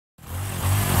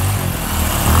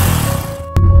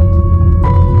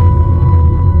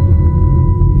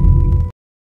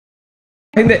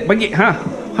ಹಿಂದೆ ಬಗ್ಗಿ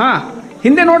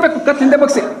ಹಿಂದೆ ನೋಡ್ಬೇಕು, ಕತ್ ಹಿಂದೆ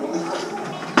ಬಗ್ಸಿ.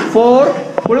 4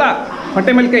 ಕುಳ್ಳ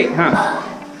ಹೊಟ್ಟೆ ಮೇಲೆ ಕೈ.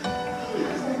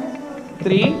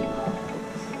 3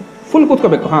 ಫುಲ್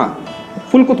ಕೂತ್ಕೋಬೇಕು.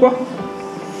 ಫುಲ್ ಕೂತ್ಕೋ.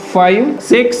 5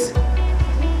 6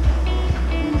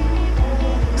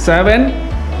 7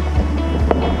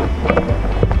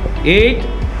 8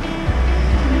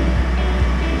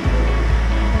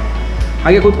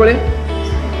 ಹಾಗೆ ಕೂತ್ಕೊಳ್ಳಿ.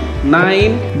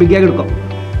 9 ಬಿಗಿಯಾಗಿ ಹಿಡ್ಕೊ.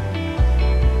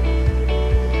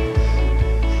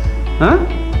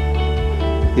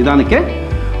 ನಿಧಾನಕ್ಕೆ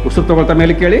ಉಸಿರು ತಗೊಳ್ತಾ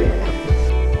ಮೇಲೆ ಕೇಳಿ.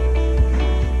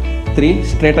 3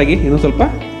 ಸ್ಟ್ರೇಟ್ ಆಗಿ, ಇನ್ನೂ ಸ್ವಲ್ಪ.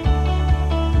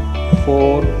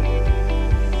 4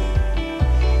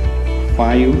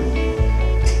 5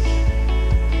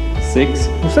 6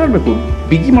 ಉಸಿರಾಡಬೇಕು,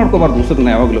 ಬಿಗಿ ಮಾಡ್ಕೋಬಾರ್ದು ಉಸಿರನ್ನ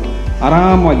ಯಾವಾಗಲೂ.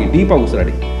 ಆರಾಮಾಗಿ ಡೀಪಾಗಿ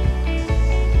ಉಸಿರಾಡಿ.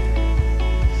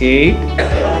 8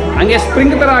 ಹಂಗೆ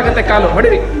ಸ್ಪ್ರಿಂಗ್ ಥರ ಆಗುತ್ತೆ ಕಾಲು,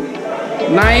 ಹೊಡಿರಿ.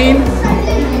 9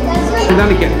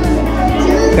 ನಿಧಾನಕ್ಕೆ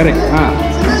ಕರೆಕ್ಟ್.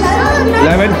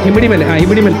 11 ಹಿಮಿಡಿ ಮೇಲೆ,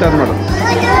 ಹಿಮಿಡಿ ಮೇಲೆ ಟರ್ನ್ ಮಾಡು,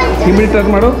 ಹಿಮಿಡಿ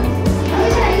ಟರ್ನ್ ಮಾಡು.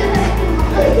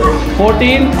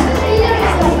 14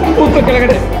 ಕೂತು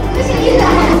ಕೆಳಗಡೆ.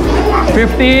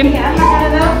 15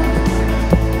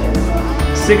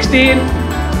 16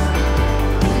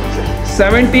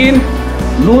 17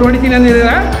 100 ಹೊಡಿತೀನಿ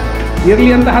ಅಂದಿದ್ದೀರಾ,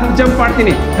 ಇರಲಿ ಅಂತ 10 ಜಂಪ್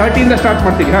ಮಾಡ್ತೀನಿ. 30ಇಂದ ಸ್ಟಾರ್ಟ್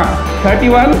ಮಾಡ್ತೀನಿ.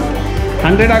 31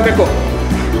 100 ಆಗಬೇಕು.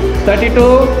 32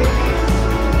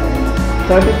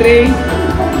 33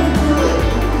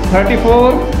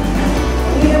 34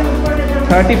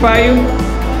 35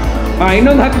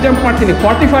 ಇನ್ನೊಂದು 10 ಜಂಪ್ ಮಾಡ್ತೀನಿ.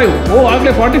 45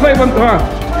 ಆಗಲೇ 45 ಬಂತು.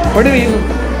 ಹೊಡಿರಿ.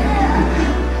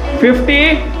 50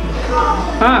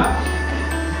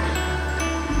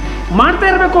 ಮಾಡ್ತಾ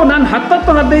ಇರಬೇಕು. ನಾನು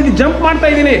 10-15 ಜಂಪ್ ಮಾಡ್ತಾ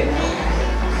ಇದ್ದೀನಿ.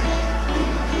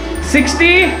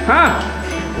 60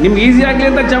 ನಿಮ್ಗೆ ಈಸಿ ಆಗಲಿ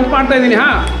ಅಂತ ಜಂಪ್ ಮಾಡ್ತಾ ಇದ್ದೀನಿ.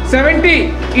 70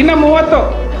 ಇನ್ನು 30.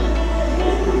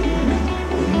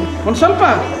 ಒಂದು ಸ್ವಲ್ಪ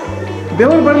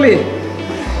ಬೆವರು ಬರಲಿ.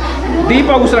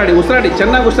 ಡೀಪಾಗಿ ಉಸಿರಾಡಿ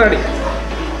ಚೆನ್ನಾಗಿ ಉಸಿರಾಡಿ.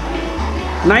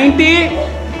 90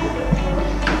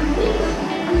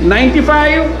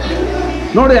 95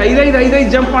 ನೋಡಿ, 5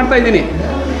 ಜಂಪ್ ಮಾಡ್ತಾ ಇದ್ದೀನಿ.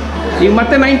 ಈಗ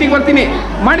ಮತ್ತೆ 90ಗೆ ಬರ್ತೀನಿ.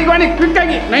 ಮಾಡಿ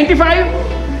ಕ್ವಿಕ್ಕಾಗಿ. 95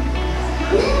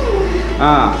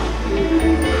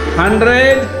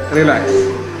 100 ರಿಲ್ಯಾಕ್ಸ್.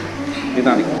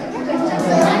 ನಿಧಾನಕ್ಕೆ.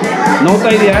 ನೋವ್ತಾ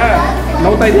ಇದೆಯಾ?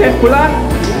 ಕುಳ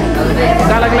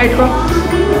ಕಾಲಾಗಿ ಲೈಟ್ಕೊ.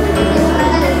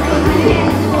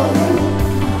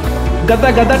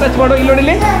 ಗದ್ದ ಟಚ್ ಮಾಡು. ಇಲ್ಲಿ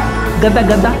ನೋಡಿಲಿ, ಗದ್ದ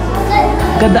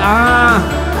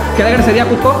ಕೆಳಗಡೆ ಸರಿಯಾಗಿ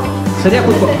ಕೂತ್ಕೋ.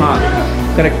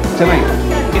 ಕರೆಕ್ಟ್, ಚೆನ್ನಾಗಿ.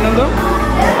 ಇನ್ನೊಂದು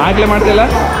ಆಗಲೇ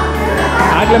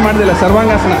ಮಾಡ್ದಿಲ್ಲ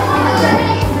ಸರ್ವಾಂಗಾಸನ.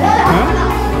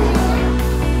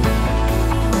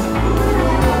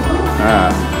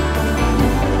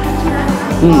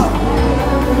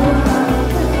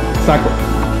 ಸಾಕು.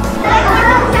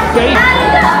 ಕೈ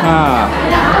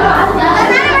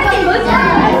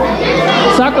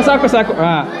ಸಾಕು.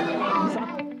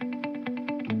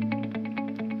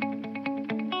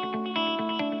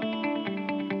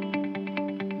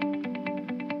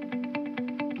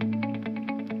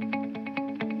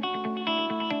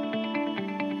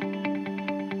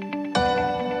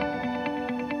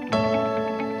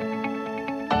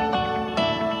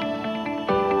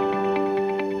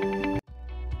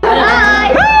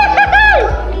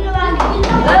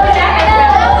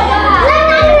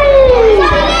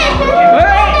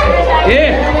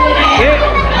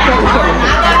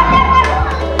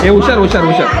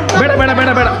 ಹುಷಾರು.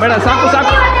 ಬೇಡ.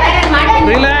 ಸಾಕು.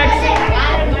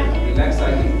 ರಿಲ್ಯಾಕ್ಸ್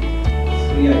ಆಗಿ,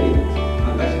 ಫ್ರೀ ಆಗಿ.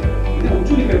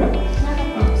 ಚೂರಿ ಕೈ ಸಾಕು.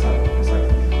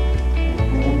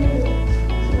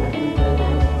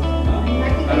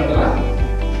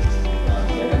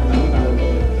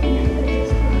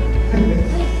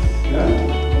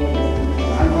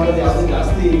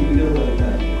 ಜಾಸ್ತಿ ವಿಡಿಯೋ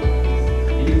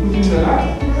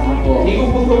ಹೀಗೂ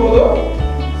ಕೂತ್ಕೋಬಹುದು,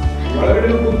 ಒಳಗಡೆ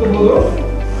ಕೂತ್ಕೋಬಹುದು.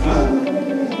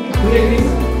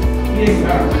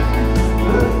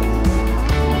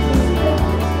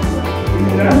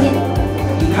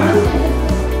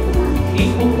 ಈಗ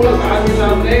ಕೂತ್ಕೊಳ್ಳೋಕ್ಕಾಗಿಲ್ಲ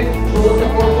ಅಂದ್ರೆ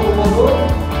ಸಪೋರ್ಟ್ ತಗೋಬಹುದು.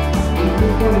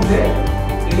 ಕೂತ್ಕೊಂಡಿದ್ದೆ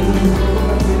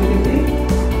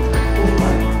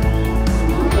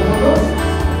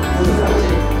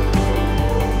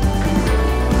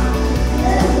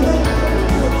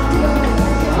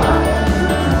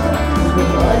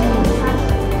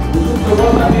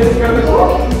ಕೇಳಬೇಕು.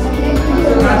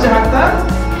 ರಾಜ್ಯ ಹಾಕ್ತಾ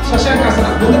ಶಶಾಂಕಾಸನ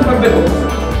ಮುಂದಕ್ಕೆ ಬರಬೇಕು.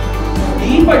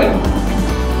 ಡೀಪಾಗಿ.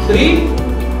 3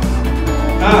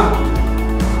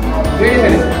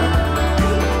 ಹೇಳಿ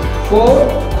 4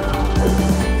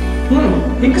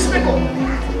 ಹಿಗ್ಗಿಸ್ಬೇಕು.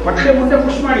 ಹೊಟ್ಟೆ ಮುಂದೆ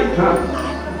ಪುಷ್ ಮಾಡಿ.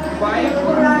 5